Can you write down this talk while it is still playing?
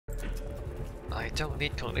I don't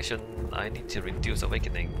need cognition, I need to reduce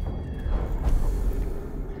awakening.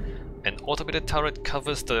 An automated turret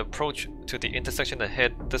covers the approach to the intersection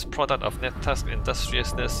ahead. This product of Neftusk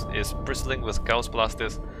industriousness is bristling with Gauss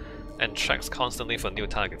blasters and tracks constantly for new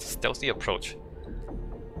targets. Stealthy approach.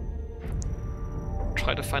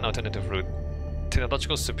 Try to find alternative route.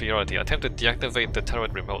 Technological superiority. Attempt to deactivate the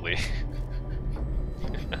turret remotely.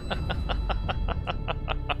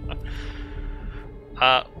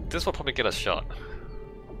 This will probably get us shot.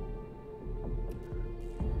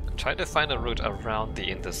 Try to find a route around the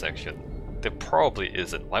intersection. There probably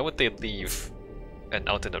isn't. Why would they leave an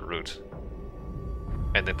alternate route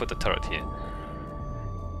and then put the turret here?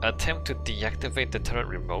 Attempt to deactivate the turret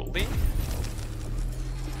remotely?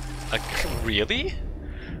 Really?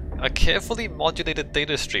 A carefully modulated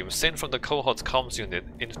data stream sent from the cohort's comms unit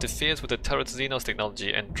interferes with the turret's Xenos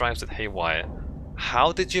technology and drives it haywire.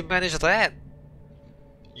 How did you manage that?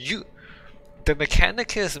 The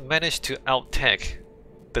Mechanicus managed to out-tech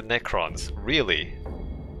the Necrons. Really?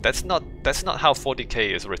 That's not how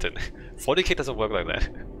 40k is written. 40k doesn't work like that.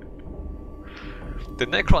 The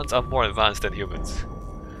Necrons are more advanced than humans.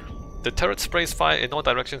 The turret sprays fire in all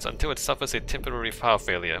directions until it suffers a temporary power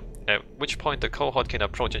failure, at which point the cohort can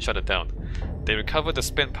approach and shut it down. They recover the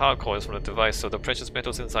spent power coils from the device so the precious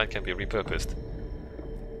metals inside can be repurposed.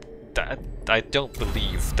 I don't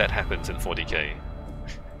believe that happens in 40k.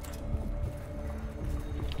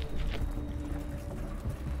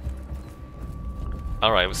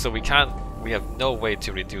 Alright, so we have no way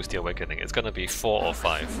to reduce the awakening. It's gonna be 4 or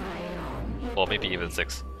 5. Or maybe even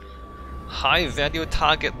 6. High value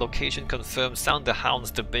target location confirmed. Sound the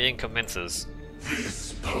hounds. Debaying commences.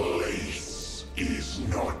 This place is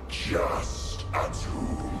not just a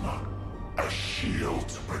tomb, a shield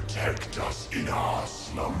to protect us in our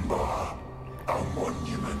slumber, a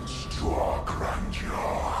monument to our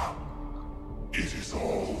grandeur. It is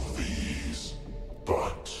all these,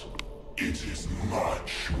 but it is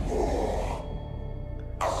much more.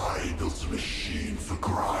 I built a machine for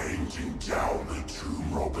grinding down the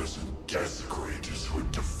tomb robbers and desecrators who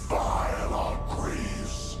would defile our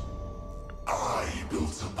graves. I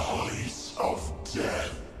built a place of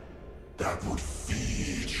death that would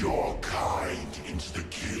feed your kind into the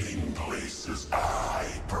killing places I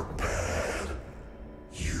prepared.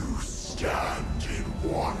 You stand in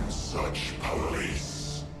one such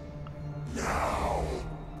place. Now,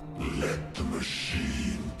 let the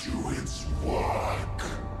machine do its work.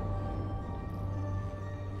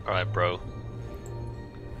 Alright, bro.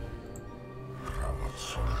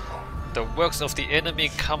 The works of the enemy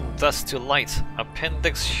come thus to light.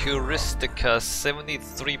 Appendix Heuristica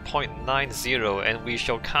 73.90, and we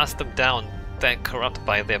shall cast them down that corrupt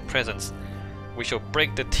by their presence. We shall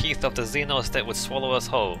break the teeth of the Xenos that would swallow us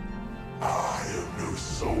whole. I am no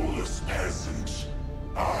soulless peasant.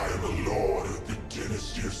 I am a lord of the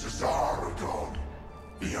dynasty of Cesaragon,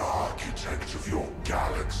 the architect of your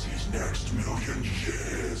galaxy's next million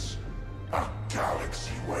years. A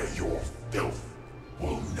galaxy where your filth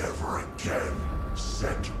will never again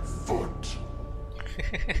set foot.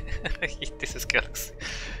 This is galaxy.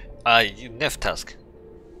 Neftusk.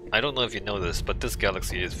 I don't know if you know this, but this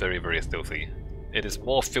galaxy is very, very filthy. It is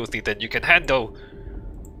more filthy than you can handle.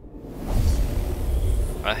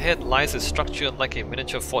 Ahead lies a structure like a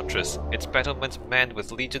miniature fortress, its battlements manned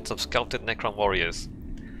with legions of sculpted Necron warriors.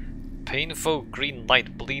 Painful green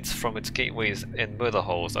light bleeds from its gateways and murder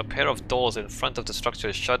holes. A pair of doors in front of the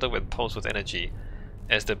structure shudder and pulse with energy,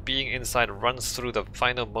 as the being inside runs through the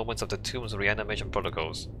final moments of the tomb's reanimation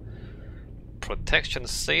protocols. Protection.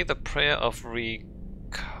 Say the prayer of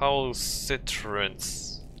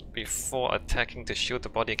recalcitrance before attacking to shield the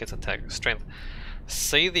body against attack. Strength.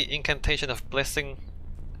 Say the incantation of blessing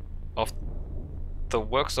of the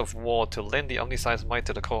works of war to lend the omniscience might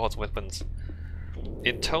to the cohort's weapons.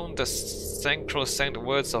 Intone the sacrosanct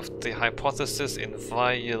words of the hypothesis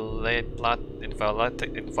inviolate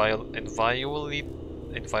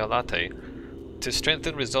to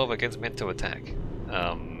strengthen resolve against mental attack.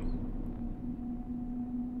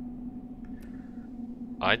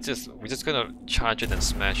 We're just gonna charge it and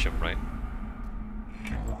smash him, right?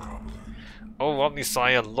 O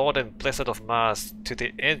Omnisire, Lord and Blessed of Mars, to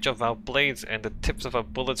the edge of our blades and the tips of our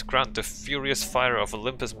bullets grant the furious fire of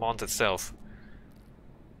Olympus Mons itself.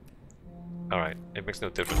 Alright, it makes no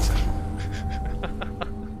difference.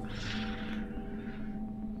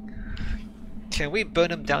 Can we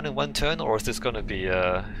burn him down in one turn, or is this gonna be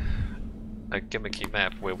a gimmicky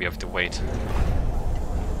map where we have to wait?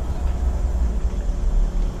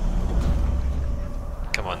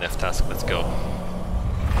 Come on, Neftusk, let's go.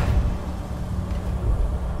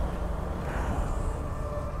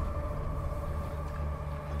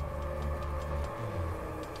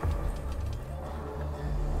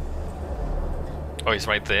 Oh, he's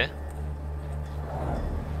right there.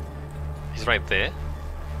 He's right there.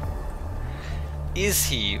 Is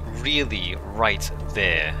he really right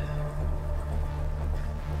there?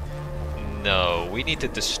 No, we need to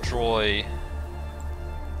destroy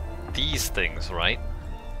these things, right?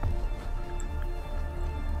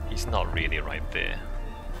 He's not really right there.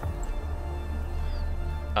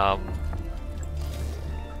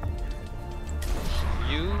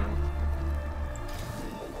 You...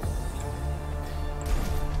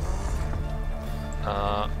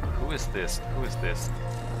 who is this? Who is this?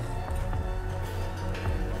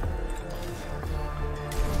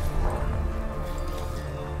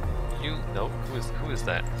 You... no, who is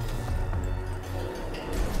that?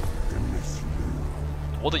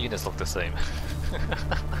 All the units look the same.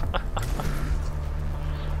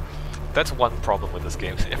 That's one problem with this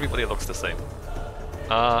game. Everybody looks the same.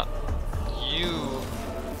 You...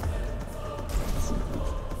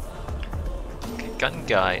 okay, gun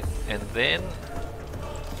guy, and then...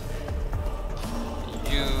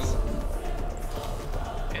 you...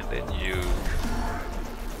 and then you...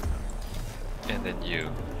 and then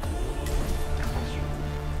you...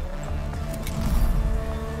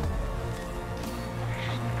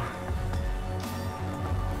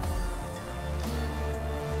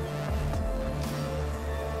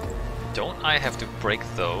 Don't I have to break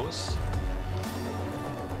those?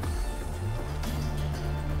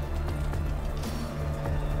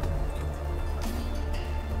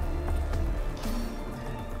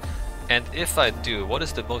 And if I do, what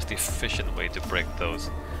is the most efficient way to break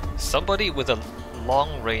those? Somebody with a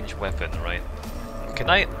long range weapon, right? Can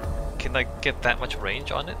I get that much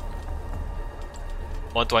range on it?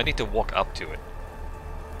 Or do I need to walk up to it?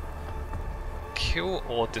 Kill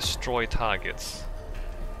or destroy targets.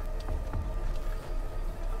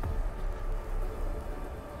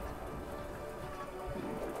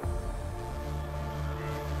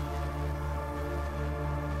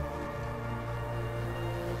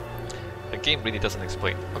 The game really doesn't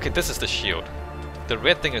explain. Okay, this is the shield. The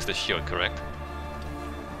red thing is the shield, correct?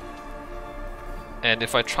 And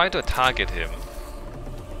if I try to target him,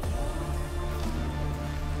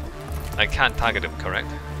 I can't target him, correct?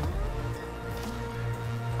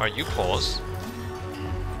 Alright, you pause.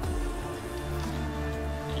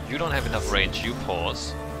 You don't have enough range, you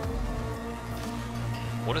pause.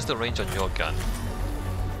 What is the range on your gun?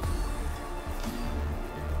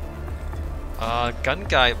 Gun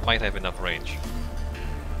guy might have enough range.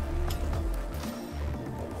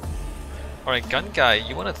 Alright, gun guy,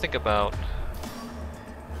 you want to think about...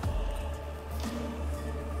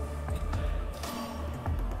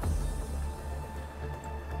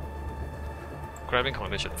 grabbing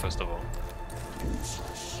cognition first of all.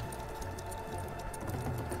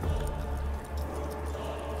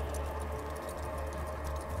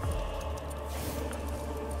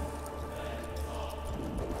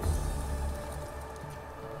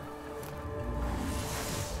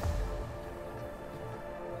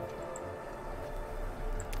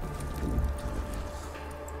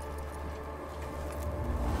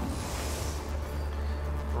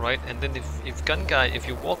 Right, and then if gun guy, if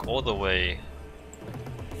you walk all the way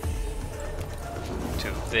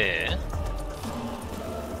to there,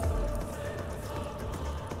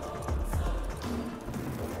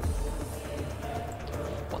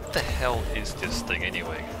 what the hell is this thing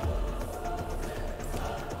anyway?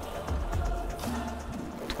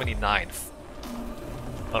 29th.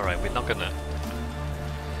 Alright, we're not gonna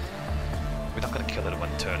kill it in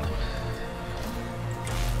one turn.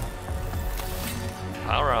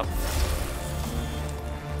 Power up.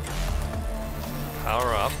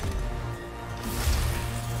 Power up.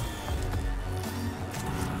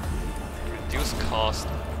 Reduce cost.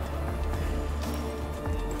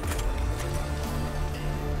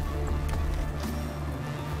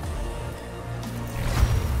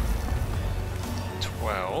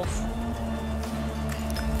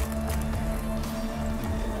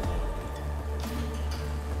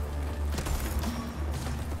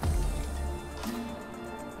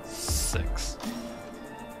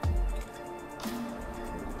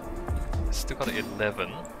 Still got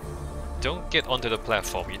 11. Don't get onto the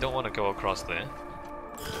platform, you don't want to go across there.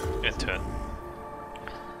 And turn.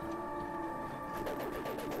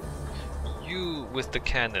 You with the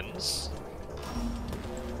cannons.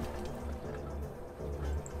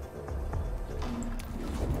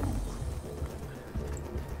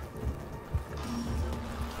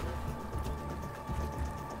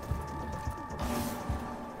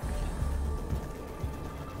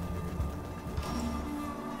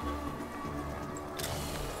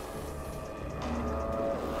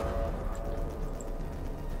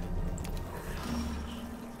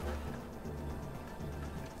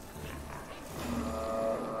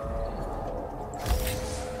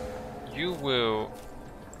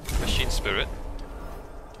 spirit.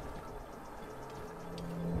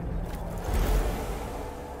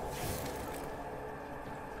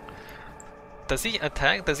 Does he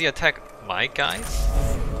attack? Does he attack my guys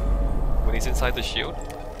when he's inside the shield?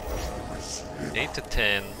 8 to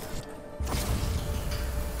 10.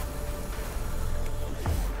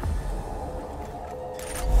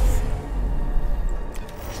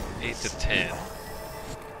 To 10.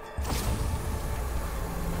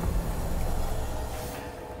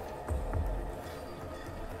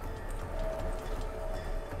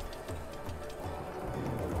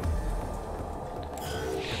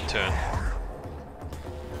 Turn.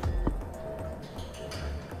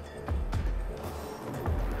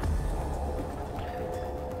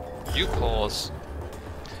 You pause.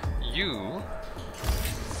 You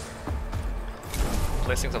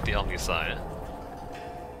Blessings of the Omnisire.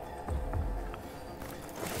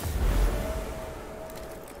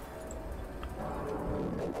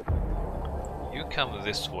 Come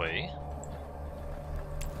this way.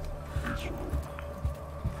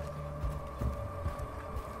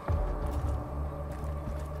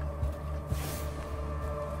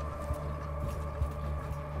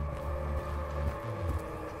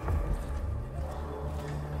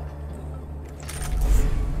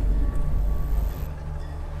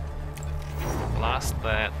 Blast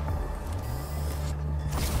that.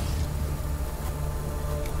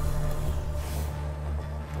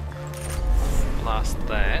 Blast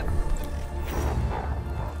that.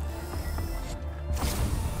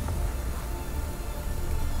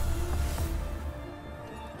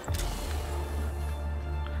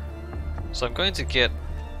 So I'm going to get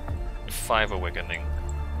 5 awakening.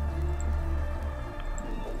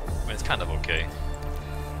 I mean, it's kind of okay.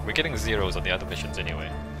 We're getting 0s on the other missions anyway.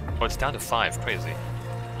 Oh, it's down to 5, crazy.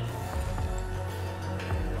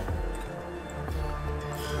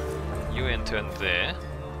 You intern there.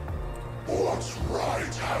 What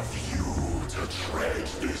right have you to tread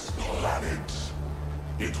this planet?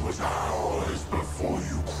 It was ours before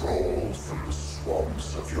you crawled from the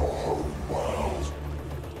swamps of your home world.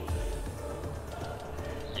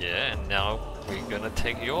 Yeah, and now we're gonna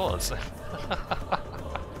take yours.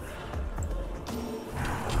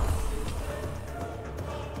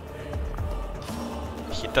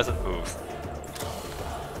 He doesn't move.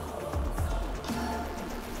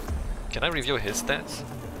 Can I review his stats?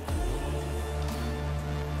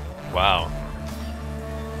 Wow.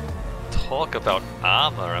 Talk about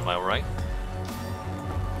armor, am I right?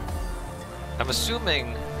 I'm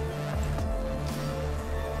assuming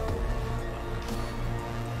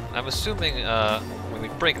when we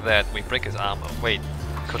break that, we break his armor. Wait,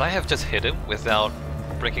 could I have just hit him without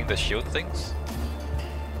breaking the shield things?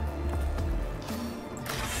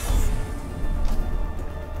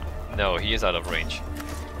 No, he is out of range.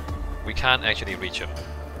 We can't actually reach him.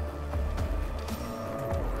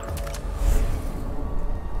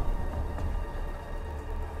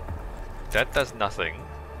 That does nothing.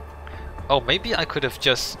 Oh, maybe I could have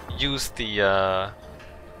just used the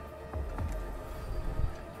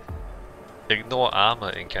ignore armor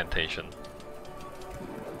incantation.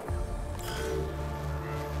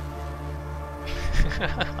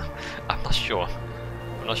 I'm not sure.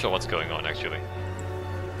 I'm not sure what's going on actually.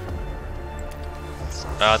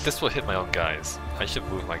 This will hit my own guys. I should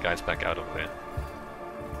move my guys back out of there.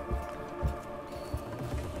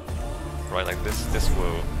 Right, like this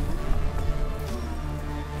will...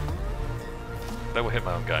 That will hit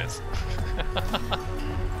my own guys.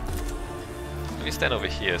 Let me stand over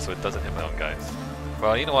here so it doesn't hit my own guys.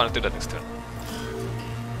 Well, you know what, I'll do that next turn.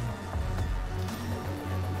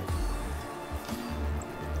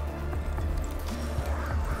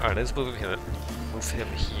 Alright, let's move him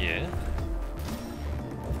here.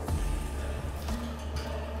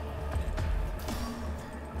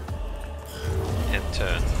 And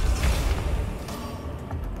turn.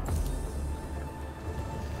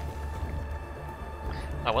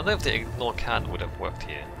 I wonder if the ignore can would have worked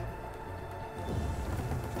here.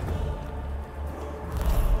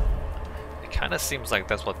 It kinda seems like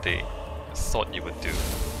that's what they thought you would do.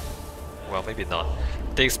 Well, maybe not.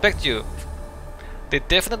 They expect you... They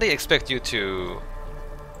definitely expect you to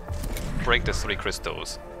break the 3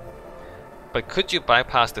 crystals. But could you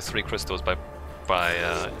bypass the 3 crystals by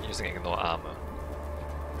using ignore armor?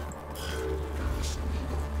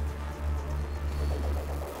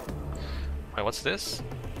 Alright, what's this?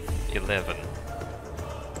 11.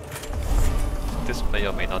 This may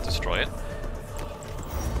or may not destroy it.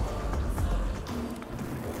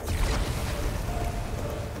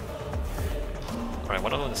 Alright,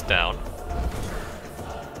 one of them is down.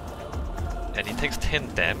 And he takes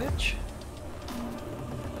 10 damage?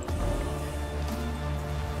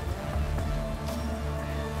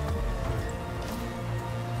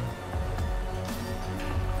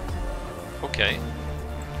 Okay.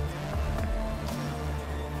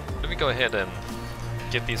 Let me go ahead and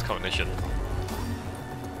get these cognition.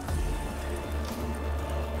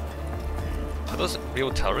 Are those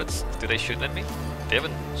real turrets? Do they shoot at me? They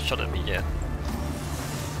haven't shot at me yet.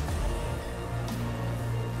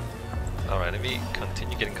 Alright, let me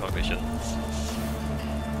continue getting cognition.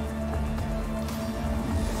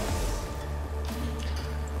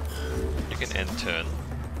 You can end turn.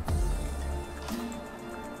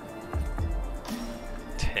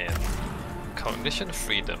 10. Cognition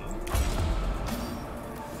freedom.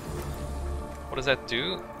 What does that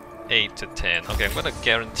do? 8 to 10. Okay, I'm gonna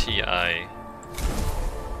guarantee I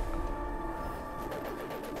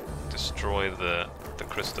destroy the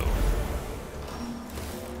crystal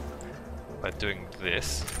by doing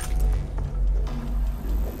this.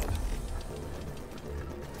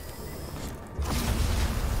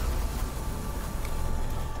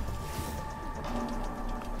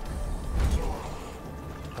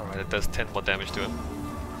 Alright, it does 10 more damage to him.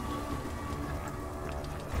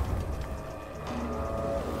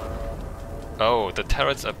 Oh, the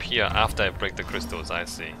turrets appear after I break the crystals, I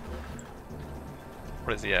see.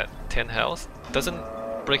 What is he at? 10 health? Doesn't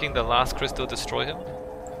breaking the last crystal destroy him?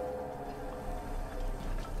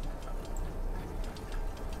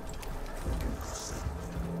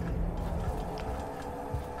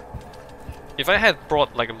 If I had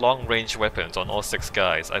brought like long range weapons on all 6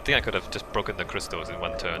 guys, I think I could have just broken the crystals in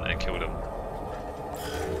one turn and killed them.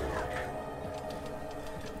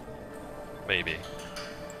 Maybe.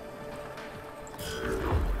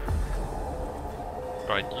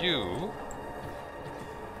 Right, you...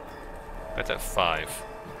 That's at 5.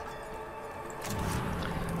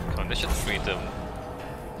 Cognition freedom.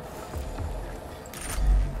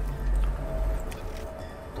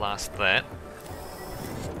 Blast that.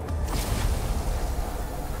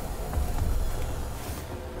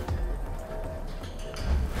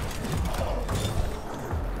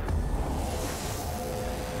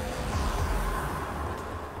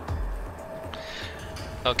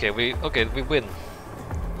 Okay, we win.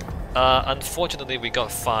 Unfortunately, we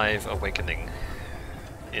got 5 awakening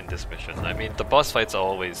in this mission. I mean, the boss fights are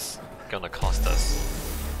always gonna cost us,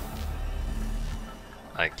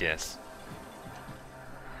 I guess.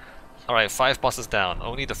 Alright, 5 bosses down.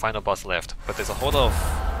 Only the final boss left, but there's a whole lot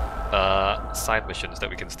of side missions that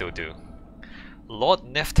we can still do. Lord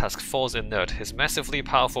Neftusk falls inert. His massively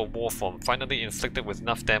powerful war form finally inflicted with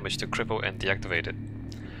enough damage to cripple and deactivate it.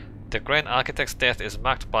 The Grand Architect's death is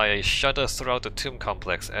marked by a shudder throughout the tomb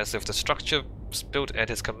complex, as if the structures built at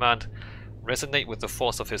his command resonate with the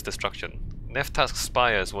force of his destruction. Neftusk's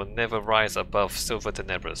spires will never rise above Silver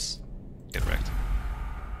Tenebris. Get wrecked.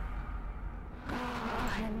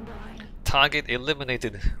 Target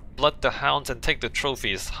eliminated. Blood the hounds and take the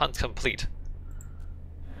trophies. Hunt complete.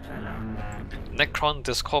 Necron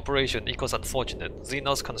discorporation equals unfortunate.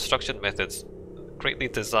 Xenos construction methods greatly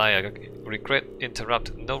desire, regret,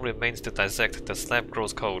 interrupt, no remains to dissect, the slab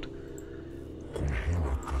grows cold.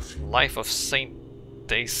 Life of Saint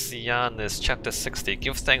Dacianus, chapter 60.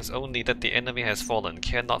 Give thanks only that the enemy has fallen,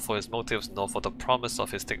 care not for his motives nor for the promise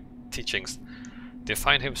of his teachings.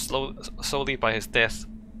 Define him solely by his death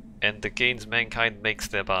and the gains mankind makes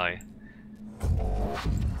thereby.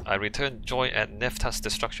 I return joy at Neftusk's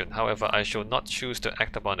destruction, however I shall not choose to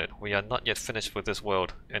act upon it. We are not yet finished with this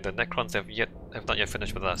world, and the Necrons have not yet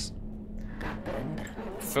finished with us.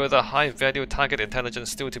 Further high value target intelligence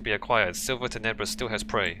still to be acquired. Silver Tenebris still has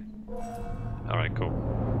prey. Alright, cool.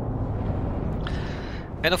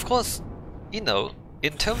 And of course, you know,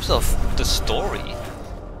 in terms of the story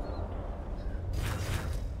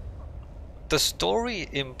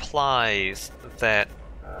implies that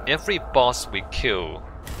every boss we kill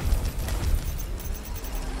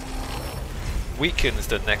weakens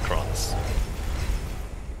the Necrons.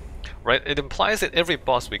 Right? It implies that every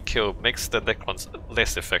boss we kill makes the Necrons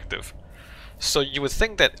less effective. So you would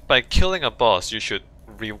think that by killing a boss you should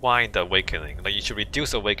rewind the awakening. Like you should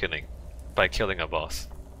reduce awakening by killing a boss.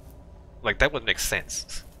 Like that would make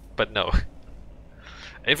sense. But no.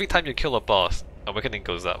 Every time you kill a boss, awakening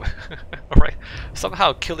goes up. Alright?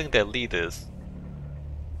 Somehow killing their leaders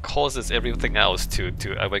causes everything else to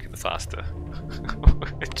awaken faster.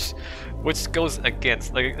 which goes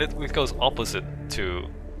against, like, it goes opposite to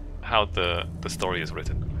how the story is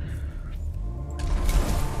written.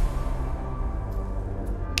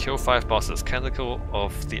 Kill 5 bosses. Canonical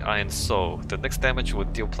of the Iron Soul. The next damage will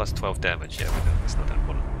deal plus 12 damage. Yeah, it's not that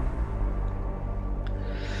important.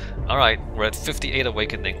 Alright, we're at 58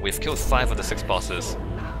 awakening. We've killed 5 of the 6 bosses.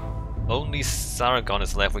 Only Zaragon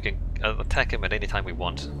is left. We can attack him at any time we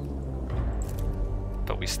want.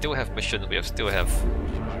 But we still have missions. We still have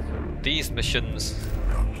these missions.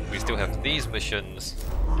 We still have these missions.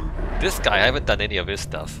 This guy, I haven't done any of his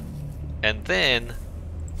stuff. And then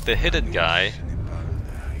the hidden guy,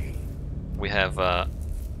 we have a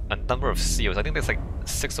number of seals. I think there's like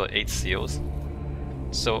 6 or 8 seals.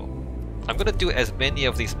 So I'm gonna do as many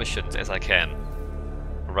of these missions as I can.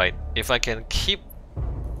 Right, if I can keep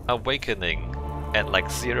awakening at like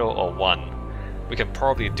 0 or 1, we can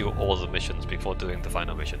probably do all the missions before doing the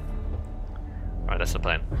final mission. Alright, that's the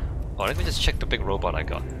plan. Oh, let me just check the big robot I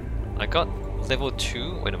got. I got level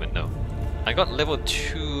 2, wait a minute, no. I got level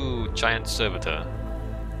 2 giant servitor.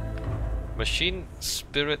 Machine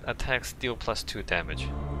spirit attacks deal +2 damage.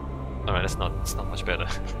 Alright, it's not much better.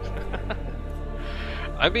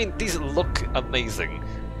 I mean, these look amazing.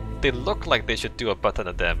 They look like they should do a butt ton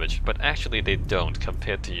of damage, but actually they don't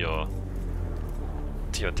compared to your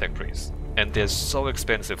tech priest. And they're so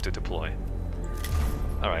expensive to deploy.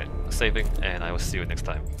 Alright, saving, and I will see you next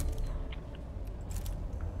time.